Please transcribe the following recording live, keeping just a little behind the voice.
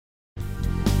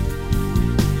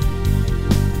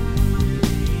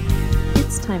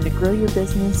time to grow your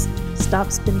business, stop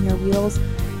spinning your wheels,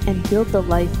 and build the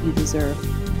life you deserve.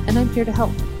 And I'm here to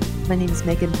help. My name is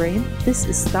Megan Brain. This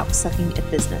is Stop Sucking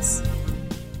at Business.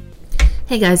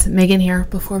 Hey guys, Megan here.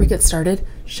 Before we get started,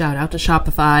 shout out to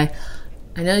Shopify.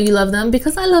 I know you love them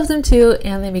because I love them too,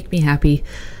 and they make me happy.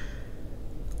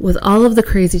 With all of the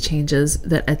crazy changes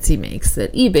that Etsy makes,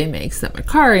 that eBay makes, that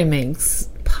Mercari makes,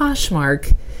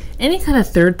 Poshmark, any kind of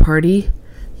third party,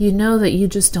 you know that you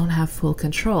just don't have full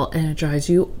control, and it drives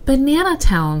you banana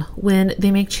town when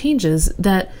they make changes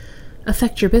that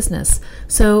affect your business.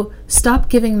 So stop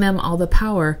giving them all the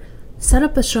power. Set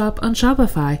up a shop on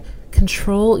Shopify.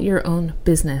 Control your own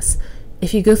business.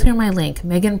 If you go through my link,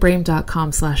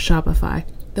 meganbrame.com/Shopify,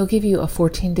 they'll give you a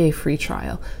 14-day free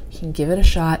trial. You can give it a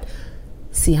shot,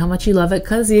 see how much you love it,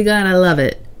 because you gotta love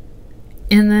it.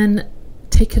 And then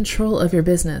take control of your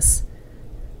business.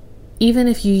 Even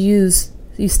if you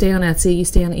stay on Etsy, you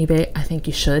stay on eBay, I think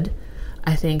you should.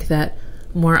 I think that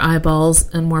more eyeballs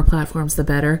and more platforms, the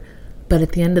better. But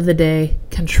at the end of the day,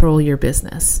 control your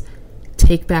business.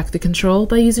 Take back the control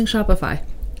by using Shopify.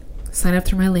 Sign up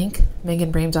through my link,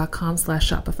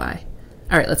 meganbrame.com/Shopify.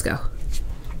 All right, let's go.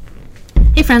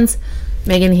 Hey friends,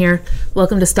 Megan here.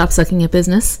 Welcome to Stop Sucking at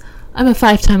Business. I'm a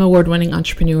 5-time award-winning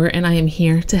entrepreneur, and I am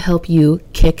here to help you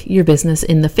kick your business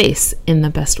in the face in the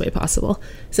best way possible.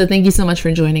 So thank you so much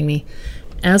for joining me.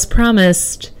 As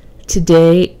promised,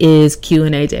 today is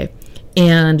Q&A day,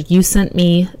 and you sent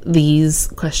me these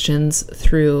questions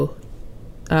through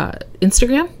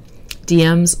Instagram,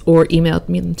 DMs, or emailed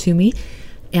them to me.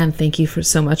 And thank you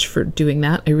so much for doing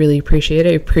that. I really appreciate it.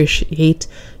 I appreciate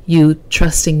you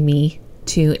trusting me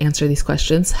to answer these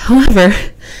questions. However,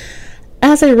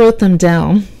 as I wrote them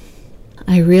down,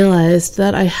 I realized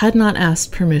that I had not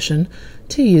asked permission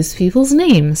to use people's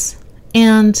names.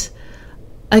 And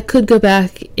I could go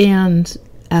back and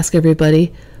ask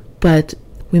everybody, but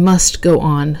we must go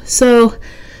on. So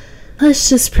let's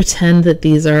just pretend that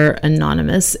these are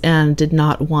anonymous and did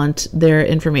not want their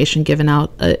information given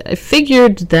out. I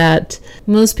figured that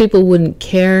most people wouldn't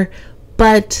care,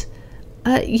 but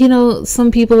some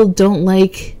people don't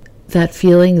like that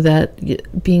feeling, that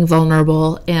being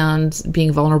vulnerable and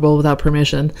being vulnerable without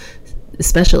permission,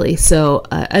 especially. So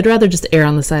I'd rather just err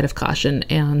on the side of caution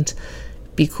and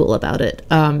be cool about it.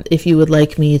 If you would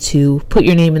like me to put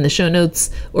your name in the show notes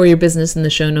or your business in the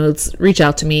show notes, reach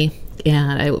out to me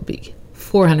and I will be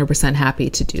 400% happy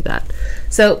to do that.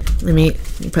 So you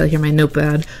probably hear my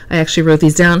notepad. I actually wrote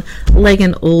these down like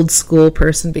an old school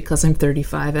person because I'm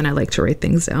 35 and I like to write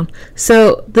things down.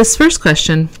 So this first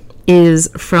question is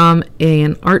from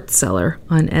an art seller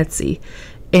on Etsy,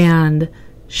 and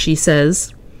she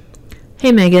says,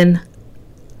 "Hey Megan,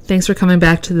 thanks for coming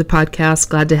back to the podcast.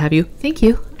 Glad to have you." Thank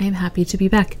you. I am happy to be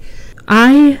back.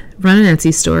 I run an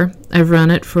Etsy store. I've run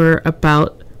it for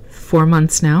about 4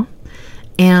 months now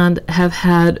and have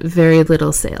had very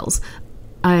little sales.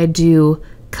 I do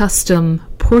custom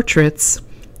portraits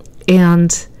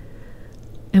and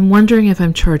am wondering if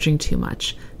I'm charging too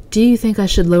much. Do you think I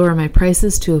should lower my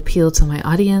prices to appeal to my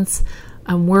audience?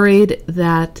 I'm worried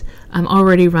that I'm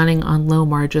already running on low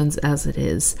margins as it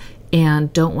is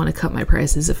and don't want to cut my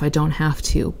prices if I don't have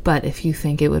to. But if you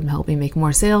think it would help me make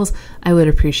more sales, I would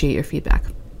appreciate your feedback.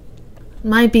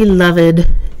 My beloved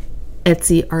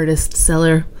Etsy artist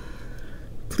seller,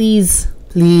 please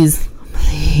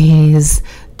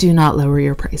do not lower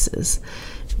your prices.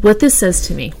 What this says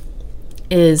to me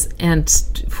is, and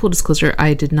full disclosure,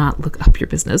 I did not look up your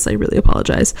business. I really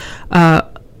apologize.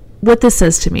 What this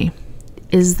says to me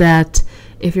is that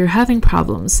if you're having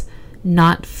problems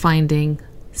not finding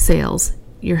sales,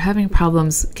 you're having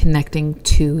problems connecting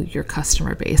to your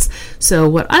customer base. So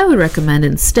what I would recommend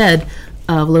instead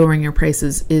of lowering your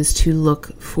prices is to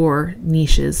look for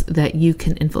niches that you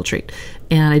can infiltrate.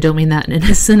 And I don't mean that in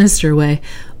a sinister way,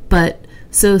 but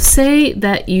so say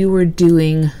that you were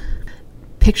doing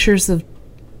pictures of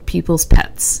people's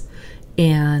pets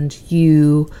and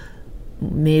you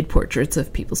made portraits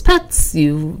of people's pets.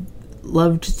 You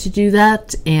loved to do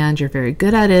that and you're very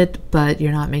good at it, but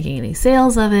you're not making any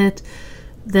sales of it.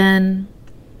 Then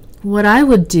what I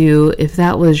would do if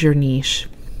that was your niche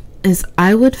is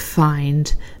I would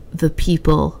find the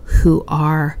people who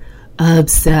are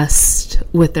obsessed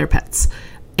with their pets.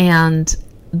 And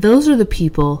those are the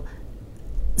people.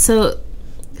 So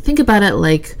think about it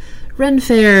like Ren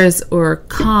fairs or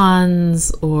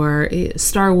cons or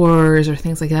Star Wars or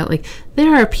things like that. Like,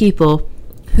 there are people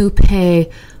who pay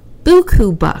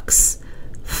buku bucks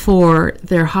for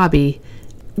their hobby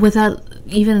without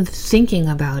even thinking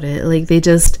about it. Like,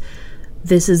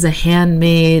 this is a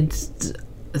handmade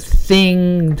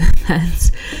thing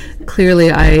that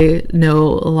clearly I know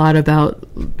a lot about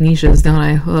niches, don't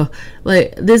I?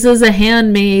 Like, this is a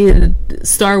handmade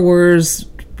Star Wars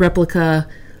replica,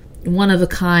 one of a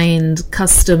kind,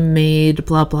 custom made,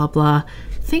 blah, blah, blah.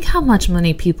 Think how much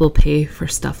money people pay for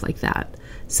stuff like that.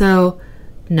 So,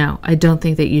 no, I don't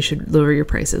think that you should lower your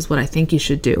prices. What I think you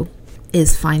should do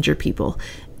is find your people.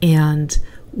 And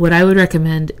what I would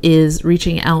recommend is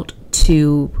reaching out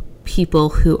to people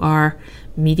who are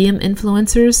medium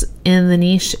influencers in the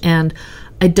niche. And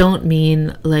I don't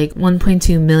mean like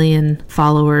 1.2 million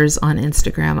followers on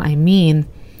Instagram. I mean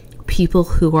people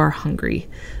who are hungry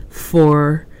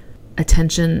for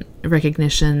attention,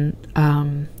 recognition,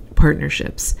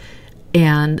 partnerships.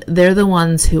 And they're the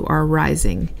ones who are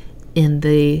rising in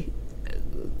the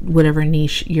whatever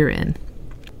niche you're in.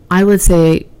 I would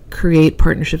say create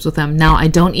partnerships with them. Now, I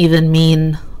don't even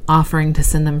mean offering to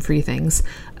send them free things.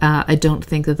 I don't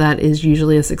think that that is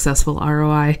usually a successful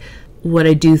ROI. What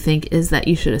I do think is that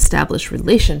you should establish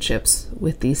relationships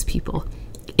with these people.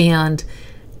 And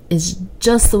it's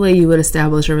just the way you would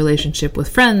establish a relationship with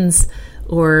friends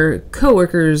or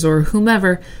coworkers or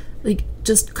whomever. Like,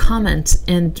 just comment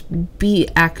and be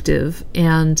active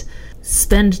and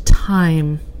spend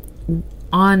time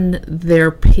on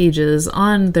their pages,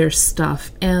 on their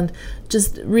stuff, and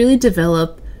just really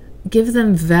give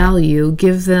them value,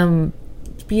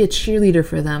 be a cheerleader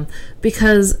for them,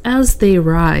 because as they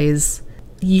rise,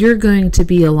 you're going to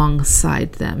be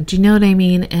alongside them. Do you know what I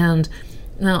mean? And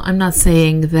now, I'm not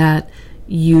saying that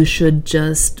you should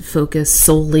just focus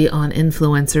solely on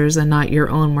influencers and not your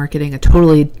own marketing. I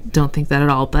totally don't think that at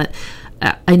all. But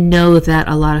I know that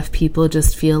a lot of people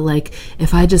just feel like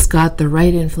if I just got the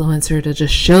right influencer to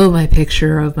just show my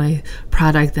picture of my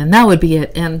product, then that would be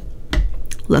it. And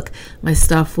look, my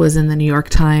stuff was in the New York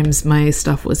Times. My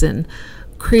stuff was in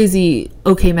crazy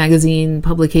OK Magazine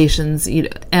publications.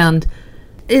 And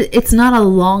it's not a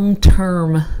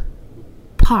long-term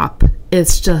pop.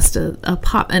 It's just a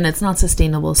pop, and it's not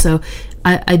sustainable. So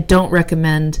I don't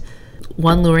recommend,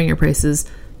 one, lowering your prices,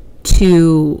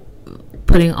 two,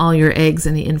 putting all your eggs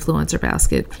in the influencer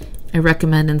basket. I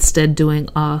recommend instead doing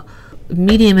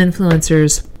medium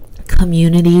influencers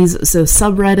communities, so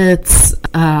subreddits,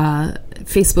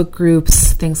 Facebook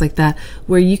groups, things like that,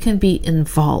 where you can be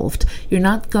involved. You're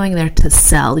not going there to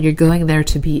sell, you're going there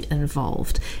to be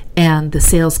involved, and the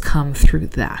sales come through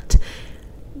that.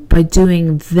 By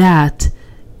doing that,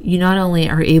 you not only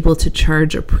are able to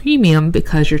charge a premium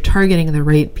because you're targeting the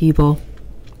right people,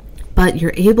 but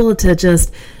you're able to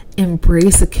just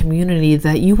embrace a community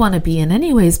that you want to be in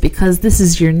anyways, because this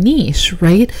is your niche,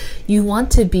 right? You want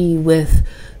to be with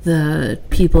the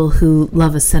people who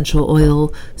love essential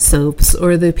oil soaps,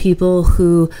 or the people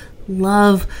who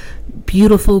love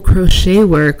beautiful crochet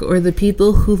work, or the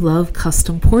people who love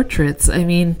custom portraits. I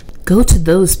mean, go to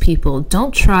those people.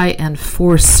 Don't try and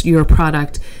force your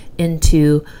product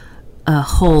into a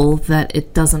hole that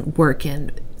it doesn't work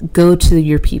in. Go to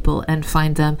your people and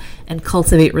find them and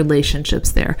cultivate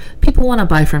relationships there. People want to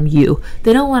buy from you.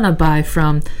 They don't want to buy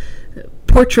from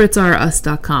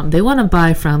portraitsareus.com. They want to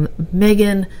buy from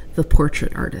Megan, the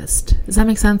portrait artist. Does that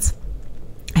make sense?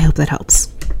 I hope that helps.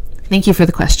 Thank you for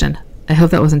the question. I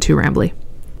hope that wasn't too rambly.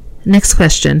 Next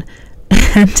question.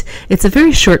 And it's a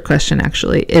very short question,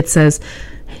 actually. It says,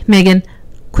 Megan,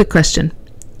 quick question.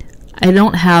 I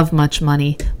don't have much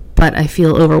money, but I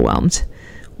feel overwhelmed.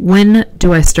 When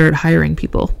do I start hiring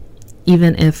people,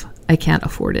 even if I can't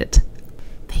afford it?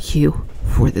 Thank you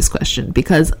for this question,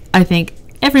 because I think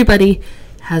everybody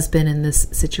has been in this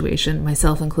situation,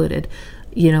 myself included.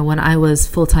 You know, when I was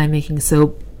full-time making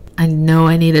soap, I know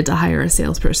I needed to hire a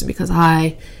salesperson because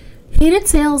I hated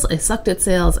sales. I sucked at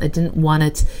sales. I didn't want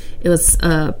it. It was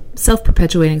a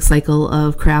self-perpetuating cycle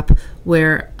of crap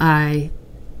where I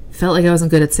felt like I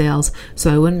wasn't good at sales,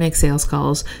 so I wouldn't make sales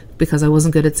calls because I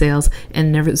wasn't good at sales,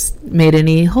 and never made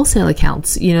any wholesale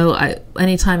accounts. You know,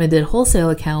 anytime I did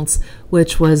wholesale accounts,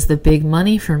 which was the big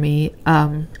money for me,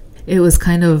 it was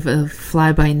kind of a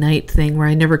fly-by-night thing where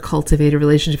I never cultivated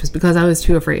relationships because I was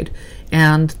too afraid.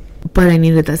 But I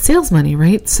needed that sales money,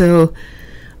 right? So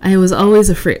I was always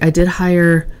afraid. I did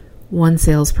hire one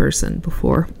salesperson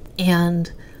before,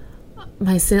 and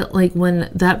my sale, like when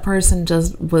that person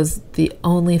just was the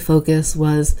only focus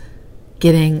was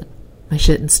getting my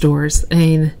shit in stores. I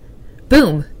mean,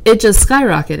 boom, it just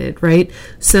skyrocketed, right?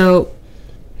 So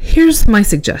here's my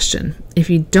suggestion. If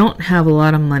you don't have a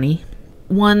lot of money,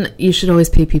 one, you should always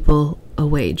pay people a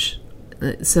wage.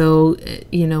 So,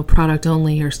 you know, product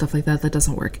only or stuff like that, that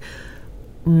doesn't work.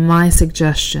 My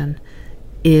suggestion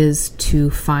is to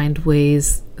find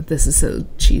ways, this is so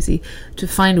cheesy, to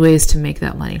find ways to make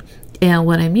that money. And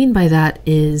what I mean by that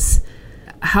is,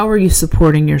 how are you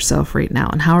supporting yourself right now?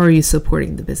 And how are you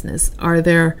supporting the business? Are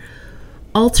there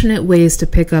alternate ways to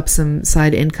pick up some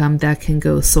side income that can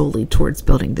go solely towards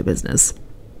building the business?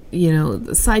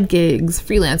 The side gigs,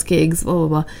 freelance gigs, blah,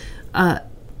 blah, blah.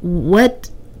 What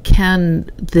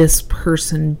can this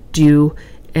person do?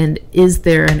 And is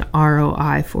there an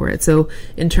ROI for it? So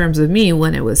in terms of me,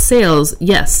 when it was sales,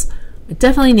 yes, I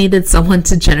definitely needed someone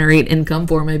to generate income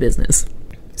for my business.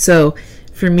 So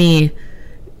for me,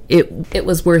 it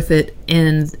was worth it.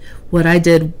 And what I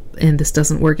did, and this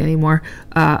doesn't work anymore,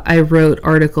 I wrote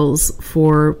articles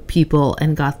for people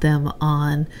and got them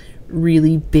on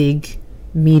really big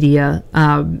media.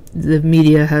 The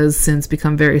media has since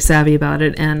become very savvy about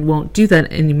it and won't do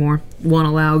that anymore, won't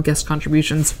allow guest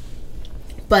contributions.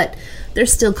 But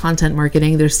there's still content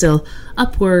marketing, there's still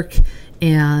Upwork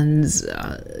and,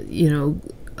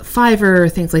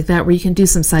 Fiverr, things like that, where you can do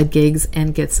some side gigs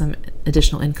and get some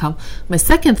additional income. My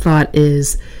second thought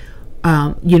is,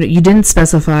 you didn't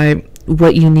specify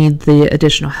what you need the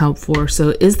additional help for.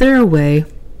 So is there a way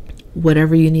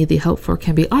whatever you need the help for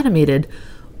can be automated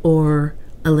or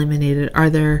eliminated?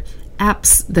 Are there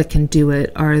apps that can do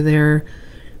it? Are there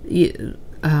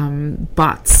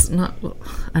bots?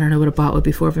 I don't know what a bot would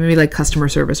be for, but maybe like customer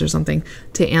service or something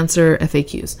to answer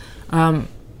FAQs.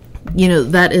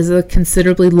 That is a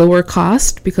considerably lower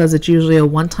cost because it's usually a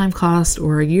one-time cost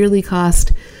or a yearly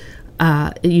cost.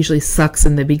 It usually sucks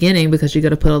in the beginning because you got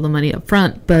to put all the money up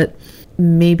front, but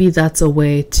maybe that's a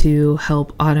way to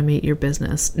help automate your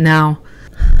business. Now,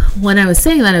 when I was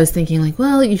saying that, I was thinking like,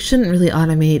 well, you shouldn't really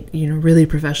automate, really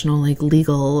professional like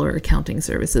legal or accounting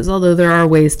services, although there are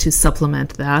ways to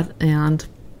supplement that. And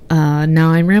now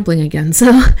I'm rambling again.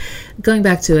 So going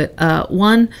back to it,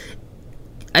 one,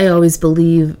 I always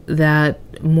believe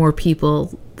that more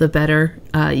people, the better.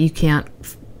 You can't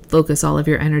focus all of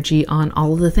your energy on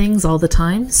all of the things all the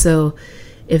time. So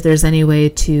if there's any way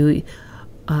to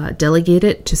delegate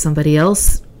it to somebody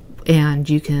else and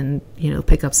you can,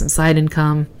 pick up some side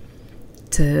income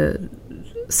to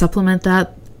supplement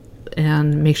that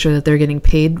and make sure that they're getting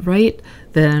paid right,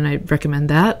 then I recommend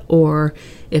that. Or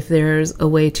if there's a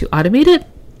way to automate it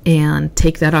and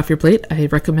take that off your plate, I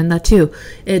recommend that too.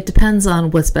 It depends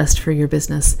on what's best for your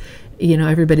business.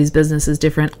 Everybody's business is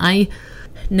different. I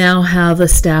now have a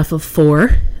staff of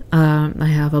 4. I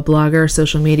have a blogger,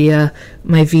 social media,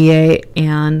 my VA,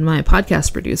 and my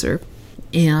podcast producer.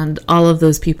 And all of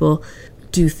those people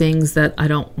do things that I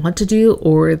don't want to do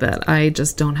or that I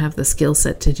just don't have the skill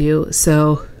set to do.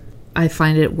 So I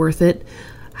find it worth it.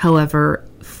 However,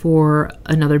 for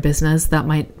another business, that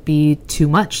might be too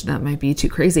much. That might be too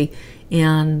crazy.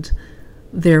 And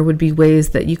there would be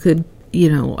ways that you could,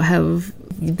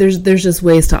 there's just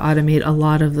ways to automate a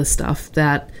lot of the stuff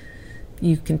that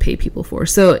you can pay people for.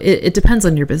 So it depends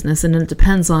on your business and it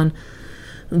depends on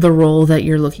the role that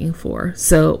you're looking for.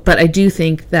 So, but I do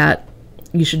think that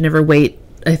you should never wait.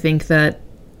 I think that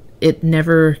it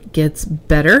never gets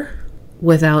better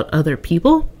without other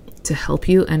people to help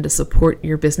you and to support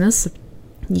your business.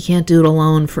 You can't do it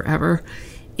alone forever.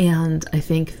 And I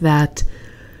think that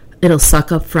it'll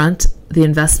suck up front, the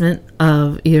investment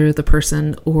of either the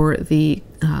person or the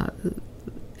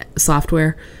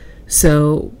software.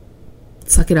 So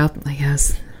suck it up, I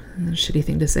guess. A shitty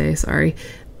thing to say, sorry.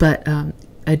 But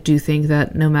I do think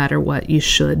that no matter what, you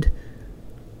should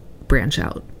branch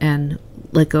out and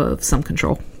let go of some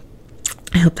control.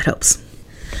 I hope that helps.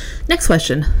 Next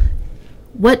question.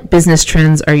 What business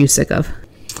trends are you sick of?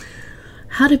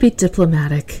 How to be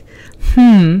diplomatic.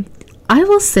 I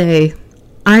will say,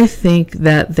 I think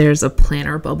that there's a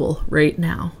planner bubble right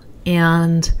now.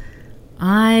 And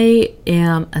I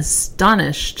am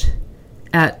astonished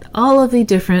at all of the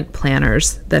different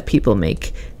planners that people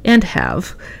make and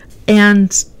have.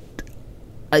 And,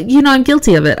 I'm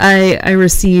guilty of it. I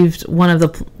received one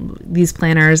of these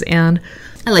planners and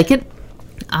I like it.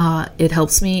 It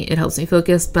helps me. It helps me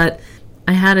focus. But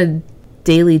I had a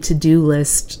daily to-do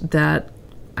list that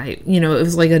it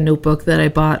was like a notebook that I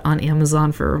bought on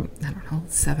Amazon for, I don't know,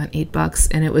 $7-8.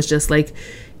 And it was just like,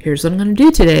 here's what I'm going to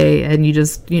do today. And you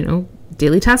just,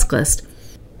 daily task list.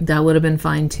 That would have been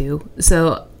fine too.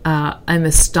 So I'm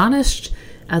astonished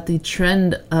at the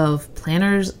trend of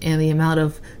planners and the amount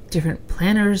of different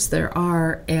planners there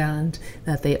are, and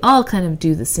that they all kind of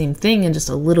do the same thing in just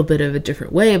a little bit of a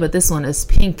different way. But this one is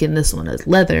pink and this one is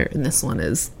leather and this one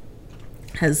has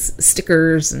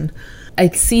stickers. And I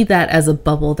see that as a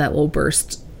bubble that will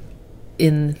burst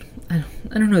in, I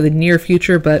don't know, the near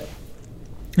future, but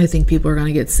I think people are going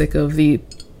to get sick of the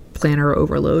planner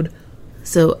overload.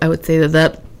 So I would say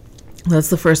that's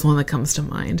the first one that comes to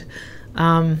mind.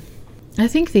 I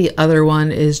think the other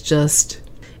one is just,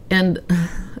 and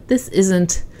this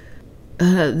isn't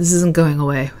going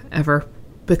away ever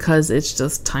because it's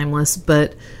just timeless,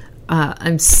 but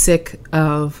I'm sick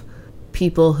of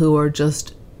people who are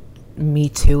just Me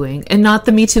Tooing, and not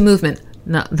the Me Too movement.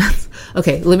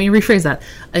 Okay, let me rephrase that.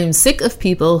 I am sick of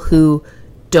people who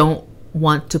don't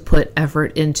want to put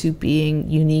effort into being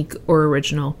unique or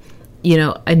original.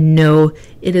 I know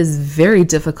it is very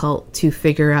difficult to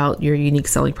figure out your unique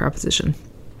selling proposition.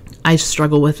 I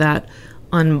struggle with that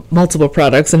on multiple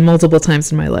products and multiple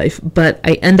times in my life, but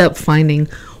I end up finding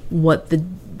what the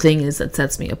thing is that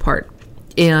sets me apart.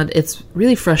 And it's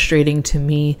really frustrating to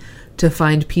me to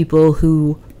find people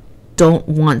who don't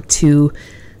want to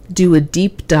do a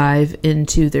deep dive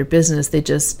into their business. They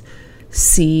just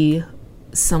see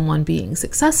someone being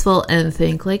successful and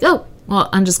think like, oh, well,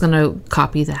 I'm just going to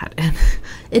copy that. And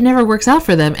it never works out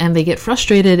for them. And they get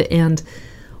frustrated and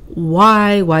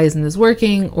why isn't this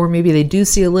working? Or maybe they do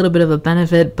see a little bit of a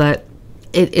benefit, but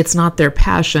it's not their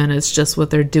passion. It's just what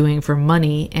they're doing for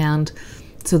money. And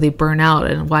so they burn out.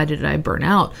 And why did I burn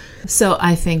out? So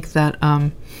I think that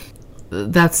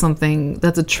that's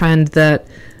a trend that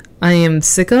I am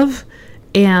sick of,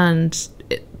 and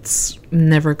it's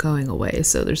never going away.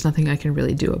 So there's nothing I can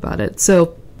really do about it.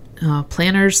 So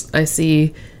planners I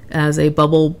see as a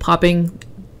bubble popping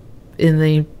in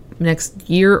the next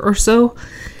year or so,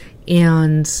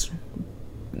 and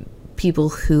people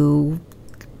who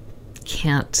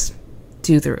can't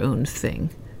do their own thing.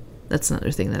 That's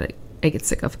another thing that I get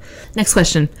sick of. Next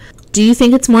question. Do you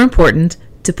think it's more important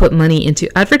to put money into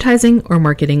advertising or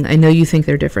marketing? I know you think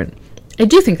they're different. I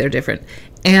do think they're different.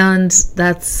 And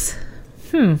that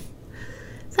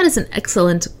is an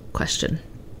excellent question.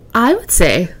 I would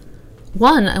say,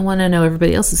 one, I want to know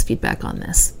everybody else's feedback on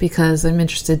this because I'm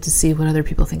interested to see what other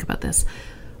people think about this.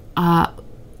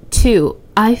 Two,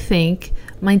 I think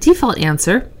my default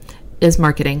answer is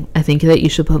marketing. I think that you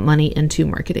should put money into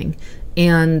marketing.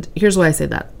 And here's why I say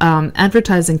that.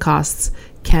 Advertising costs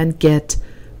can get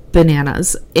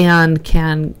bananas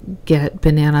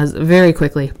very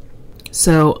quickly.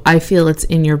 So I feel it's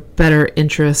in your better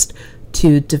interest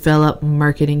to develop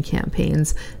marketing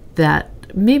campaigns that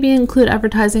maybe include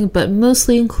advertising, but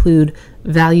mostly include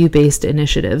value-based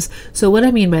initiatives. So what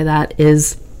I mean by that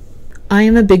is I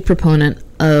am a big proponent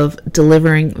of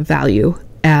delivering value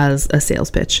as a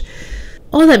sales pitch.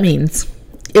 All that means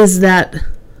is that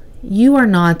you are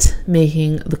not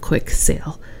making the quick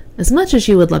sale. As much as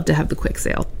you would love to have the quick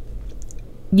sale,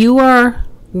 you are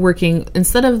working,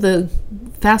 instead of the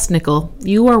fast nickel,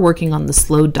 you are working on the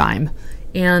slow dime.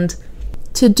 And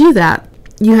to do that,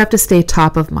 you have to stay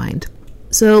top of mind.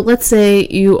 So let's say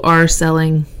you are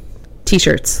selling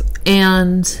t-shirts,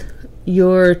 and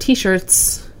your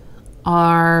t-shirts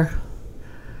are,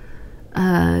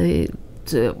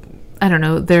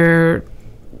 they're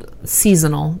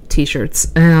seasonal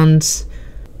t-shirts, and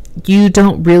you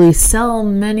don't really sell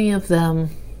many of them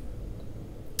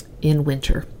in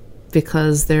winter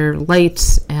because they're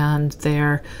light and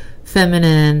they're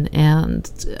feminine, and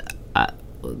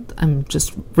I'm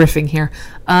just riffing here.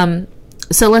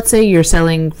 So let's say you're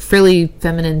selling frilly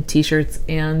feminine t-shirts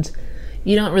and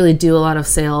you don't really do a lot of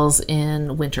sales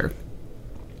in winter.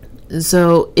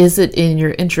 So is it in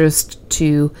your interest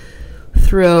to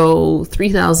throw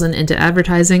 $3,000 into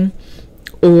advertising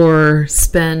or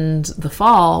spend the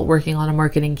fall working on a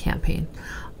marketing campaign?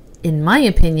 In my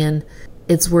opinion,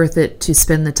 it's worth it to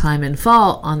spend the time in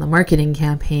fall on the marketing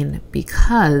campaign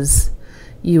because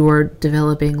you are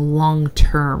developing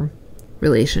long-term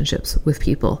relationships with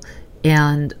people.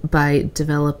 And by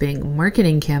developing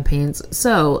marketing campaigns,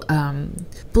 so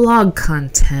blog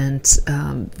content,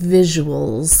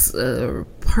 visuals,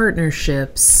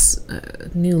 partnerships,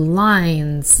 new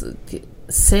lines,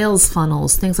 sales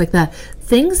funnels, things like that,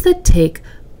 things that take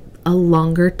a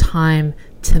longer time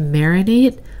to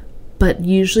marinate, but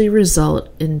usually result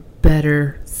in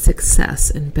better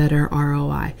success and better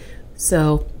ROI.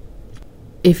 So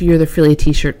if you're the frilly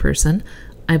t-shirt person,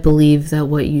 I believe that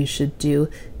what you should do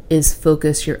is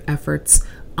focus your efforts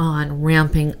on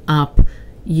ramping up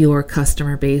your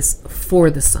customer base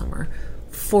for the summer,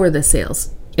 for the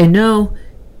sales. I know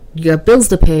you got bills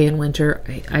to pay in winter.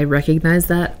 I recognize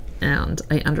that and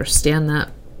I understand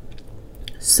that.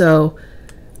 So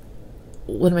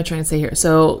what am I trying to say here?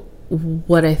 So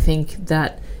what I think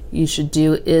that you should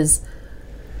do is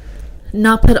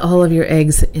not put all of your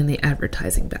eggs in the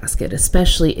advertising basket,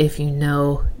 especially if you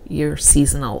know you're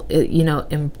seasonal.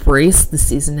 Embrace the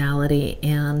seasonality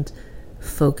and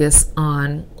focus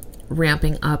on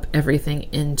ramping up everything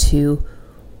into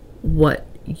what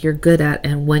you're good at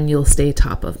and when you'll stay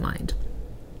top of mind.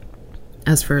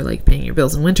 as for like paying your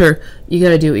bills in winter, you got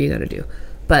to do what you got to do.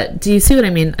 But do you see what I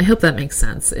mean? I hope that makes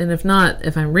sense. And if not,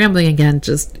 if I'm rambling again,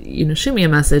 just, shoot me a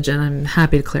message and I'm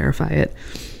happy to clarify it.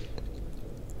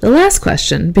 The last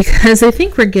question, because I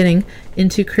think we're getting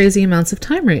into crazy amounts of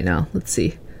time right now. Let's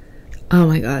see. Oh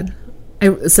my God.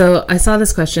 So I saw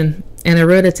this question and I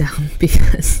wrote it down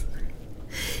because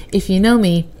if you know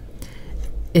me,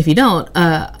 if you don't,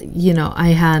 I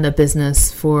had a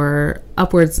business for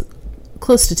upwards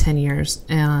close to 10 years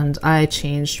and I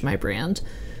changed my brand.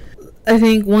 I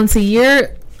think once a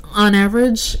year on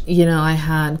average, I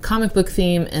had comic book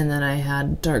theme and then I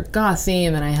had dark goth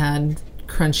theme and I had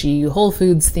crunchy Whole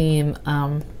Foods theme.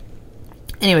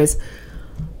 Anyways,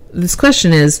 this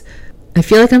question is, I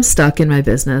feel like I'm stuck in my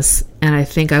business and I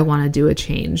think I want to do a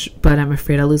change, but I'm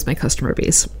afraid I'll lose my customer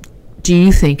base. Do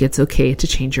you think it's okay to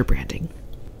change your branding?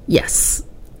 Yes.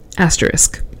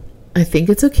 Asterisk. I think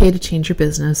it's okay to change your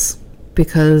business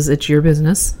because it's your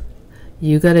business.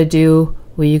 You got to do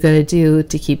what you got to do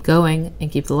to keep going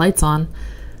and keep the lights on.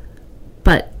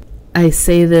 But I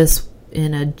say this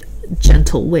in a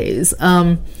gentle ways.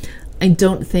 I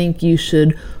don't think you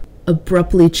should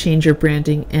abruptly change your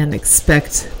branding and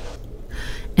expect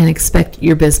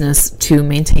your business to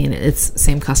maintain its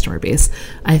same customer base.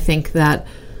 I think that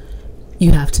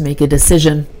you have to make a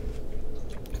decision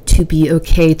to be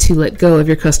okay to let go of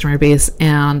your customer base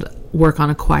and work on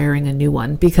acquiring a new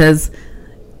one, because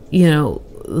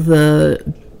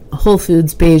the Whole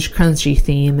Foods beige crunchy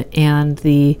theme and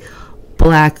the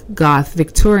black goth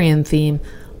Victorian theme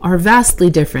are vastly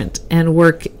different and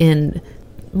work in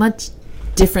much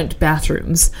different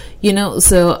bathrooms,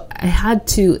 so I had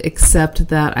to accept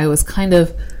that I was kind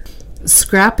of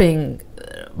scrapping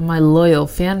my loyal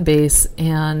fan base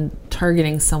and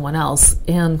targeting someone else.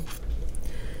 And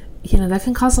that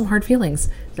can cause some hard feelings.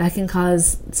 That can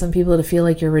cause some people to feel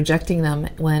like you're rejecting them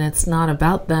when it's not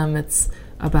about them, it's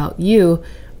about you.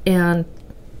 And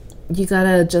you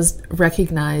gotta just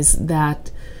recognize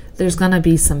that there's gonna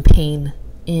be some pain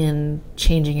in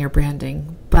changing your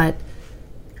branding, but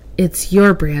it's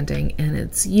your branding and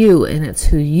it's you and it's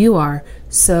who you are.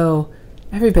 So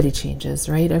everybody changes,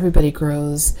 right? Everybody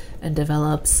grows and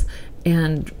develops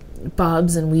and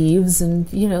bobs and weaves and,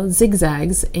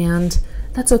 zigzags, and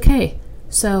that's okay.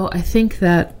 So I think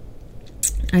that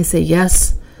I say,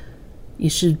 yes, you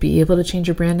should be able to change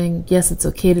your branding. Yes, it's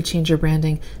okay to change your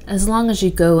branding as long as you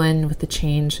go in with the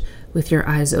change with your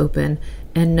eyes open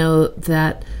and know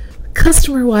that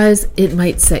customer-wise, it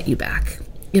might set you back.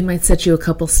 It might set you a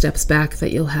couple steps back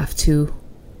that you'll have to,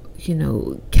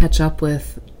 catch up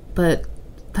with. But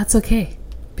that's okay,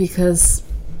 because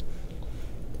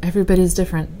everybody's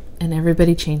different and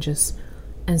everybody changes,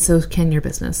 and so can your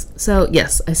business. So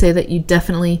yes, I say that you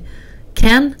definitely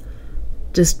can.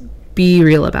 Just be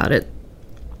real about it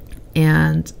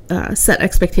and set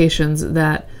expectations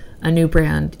that a new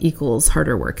brand equals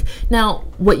harder work. Now,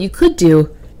 what you could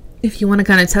do if you want to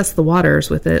kind of test the waters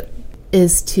with it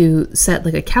is to set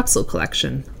like a capsule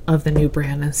collection of the new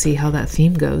brand and see how that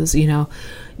theme goes.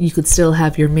 You could still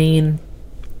have your main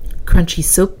crunchy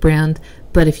soap brand,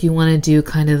 but if you want to do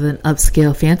kind of an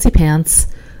upscale fancy pants,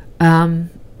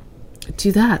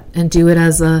 do that and do it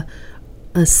as a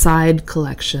side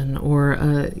collection or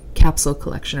a capsule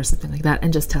collection or something like that,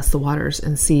 and just test the waters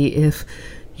and see if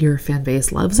your fan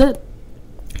base loves it,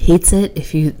 hates it.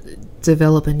 If you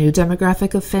develop a new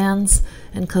demographic of fans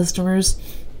and customers,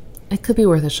 it could be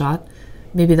worth a shot.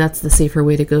 Maybe that's the safer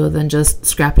way to go than just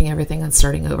scrapping everything and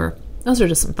starting over. Those are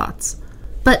just some thoughts.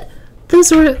 But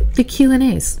those were the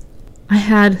Q&As. I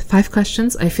had 5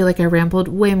 questions. I feel like I rambled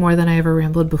way more than I ever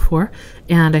rambled before,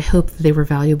 and I hope that they were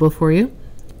valuable for you.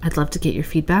 I'd love to get your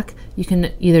feedback. You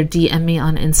can either DM me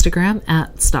on Instagram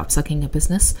at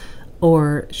StopSuckingAtBusiness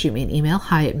or shoot me an email,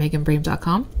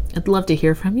 hi@meganbrame.com. I'd love to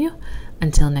hear from you.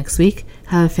 Until next week,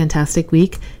 have a fantastic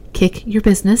week. Kick your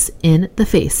business in the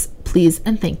face, please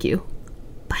and thank you.